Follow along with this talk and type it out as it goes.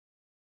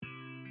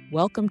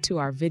Welcome to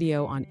our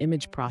video on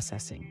image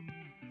processing.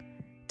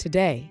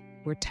 Today,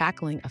 we're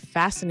tackling a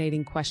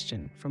fascinating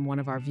question from one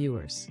of our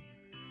viewers.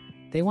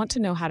 They want to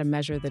know how to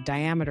measure the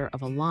diameter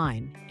of a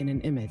line in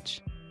an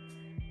image.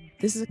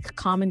 This is a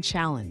common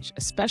challenge,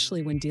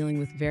 especially when dealing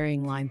with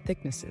varying line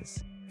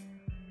thicknesses.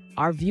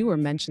 Our viewer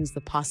mentions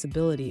the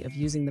possibility of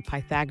using the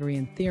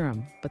Pythagorean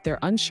theorem, but they're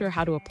unsure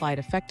how to apply it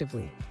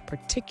effectively,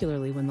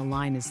 particularly when the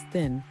line is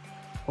thin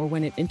or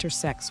when it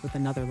intersects with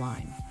another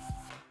line.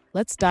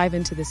 Let's dive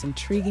into this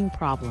intriguing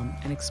problem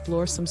and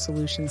explore some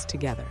solutions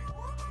together.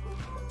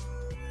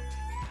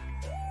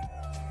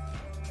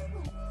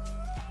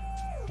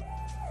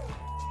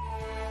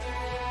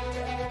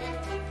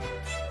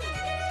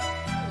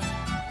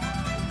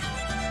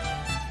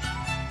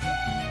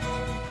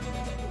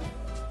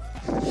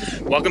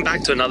 Welcome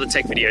back to another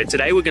tech video.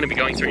 Today we're going to be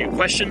going through your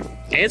question,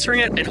 answering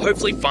it, and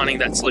hopefully finding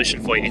that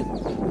solution for you.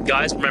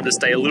 Guys, remember to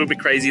stay a little bit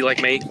crazy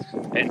like me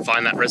and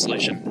find that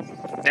resolution.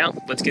 Now,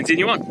 let's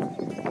continue on.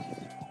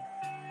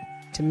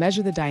 To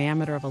measure the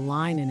diameter of a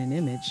line in an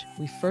image,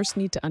 we first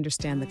need to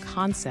understand the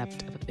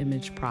concept of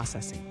image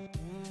processing.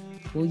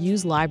 We'll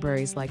use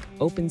libraries like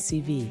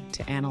OpenCV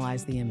to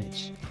analyze the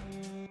image.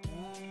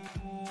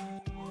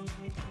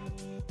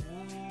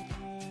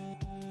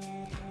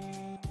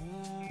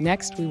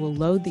 Next, we will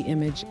load the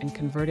image and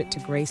convert it to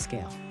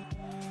grayscale.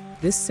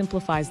 This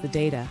simplifies the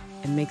data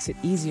and makes it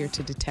easier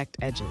to detect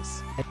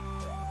edges.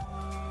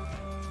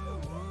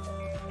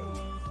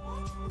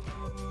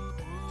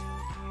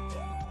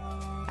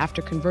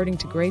 After converting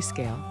to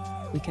grayscale,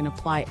 we can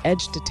apply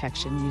edge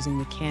detection using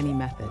the canny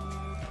method.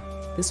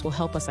 This will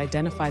help us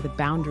identify the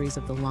boundaries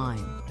of the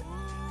line.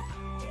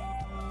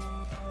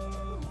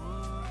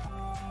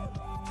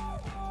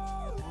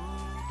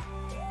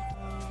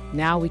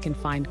 Now we can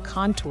find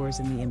contours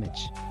in the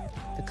image.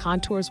 The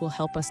contours will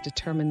help us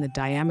determine the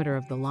diameter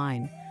of the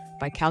line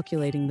by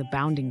calculating the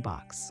bounding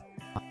box.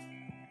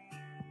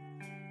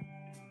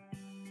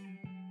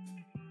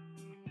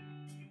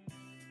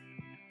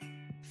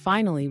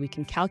 Finally, we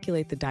can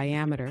calculate the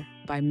diameter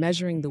by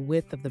measuring the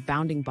width of the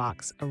bounding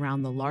box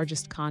around the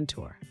largest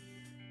contour.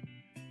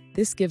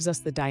 This gives us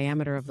the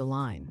diameter of the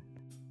line.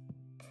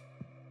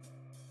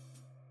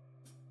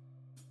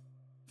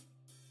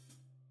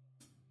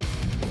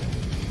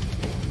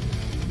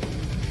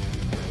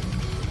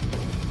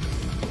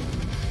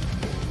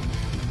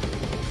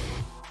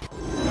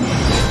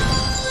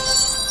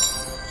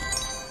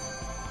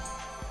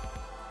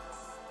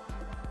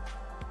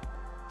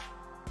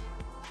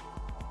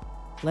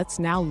 Let's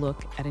now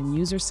look at a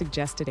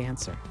user-suggested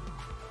answer.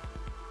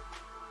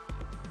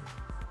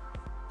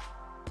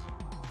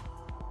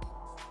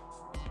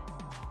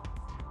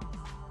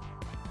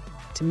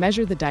 To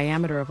measure the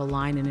diameter of a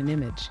line in an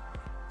image,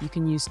 you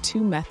can use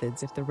two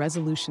methods if the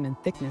resolution and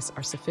thickness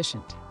are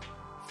sufficient.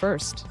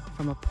 First,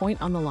 from a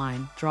point on the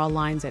line, draw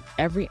lines at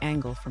every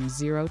angle from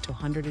 0 to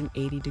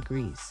 180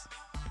 degrees.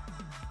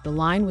 The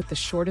line with the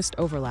shortest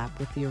overlap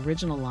with the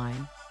original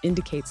line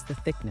indicates the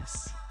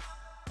thickness.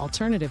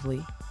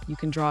 Alternatively, you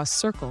can draw a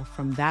circle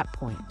from that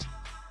point.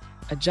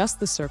 Adjust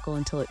the circle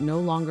until it no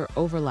longer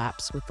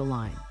overlaps with the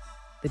line.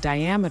 The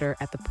diameter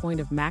at the point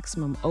of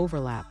maximum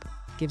overlap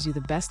gives you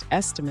the best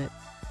estimate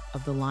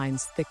of the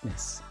line's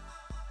thickness.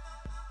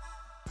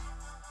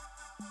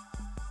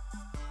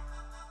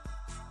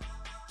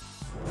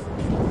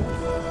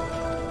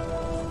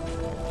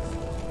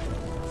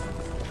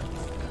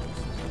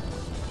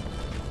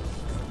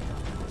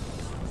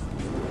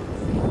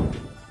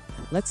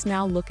 Let's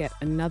now look at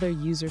another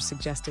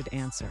user-suggested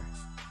answer.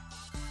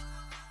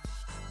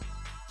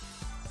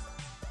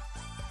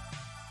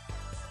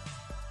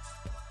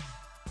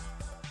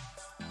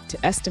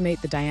 To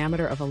estimate the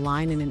diameter of a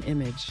line in an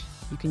image,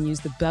 you can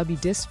use the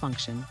bubydis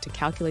function to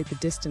calculate the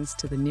distance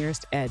to the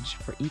nearest edge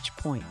for each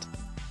point.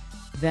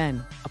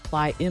 Then,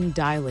 apply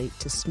imdilate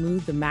to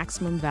smooth the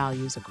maximum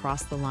values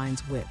across the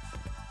line's width.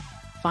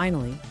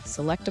 Finally,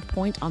 select a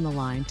point on the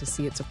line to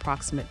see its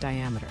approximate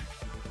diameter.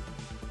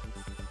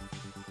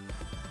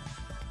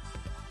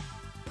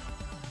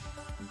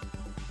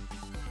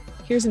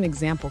 Here's an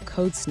example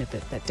code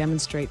snippet that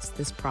demonstrates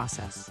this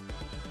process.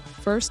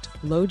 First,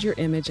 load your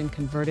image and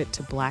convert it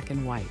to black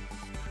and white.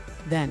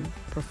 Then,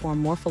 perform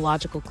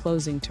morphological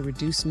closing to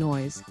reduce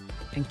noise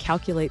and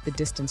calculate the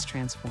distance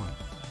transform.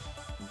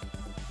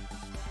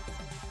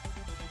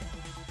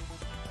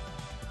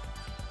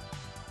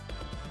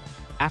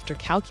 After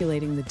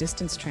calculating the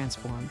distance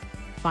transform,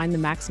 find the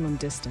maximum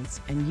distance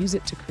and use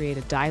it to create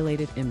a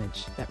dilated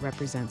image that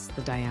represents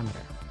the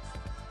diameter.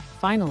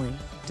 Finally,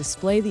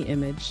 display the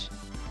image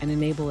and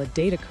enable a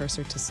data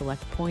cursor to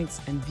select points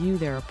and view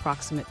their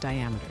approximate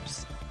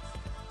diameters.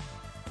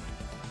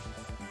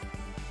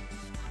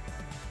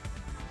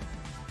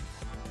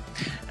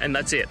 And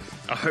that's it.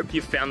 I hope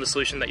you've found the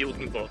solution that you're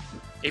looking for.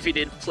 If you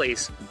did,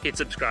 please hit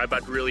subscribe.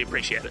 I'd really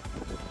appreciate it.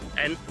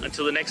 And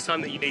until the next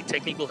time that you need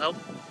technical help,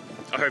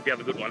 I hope you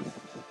have a good one.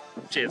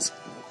 Cheers.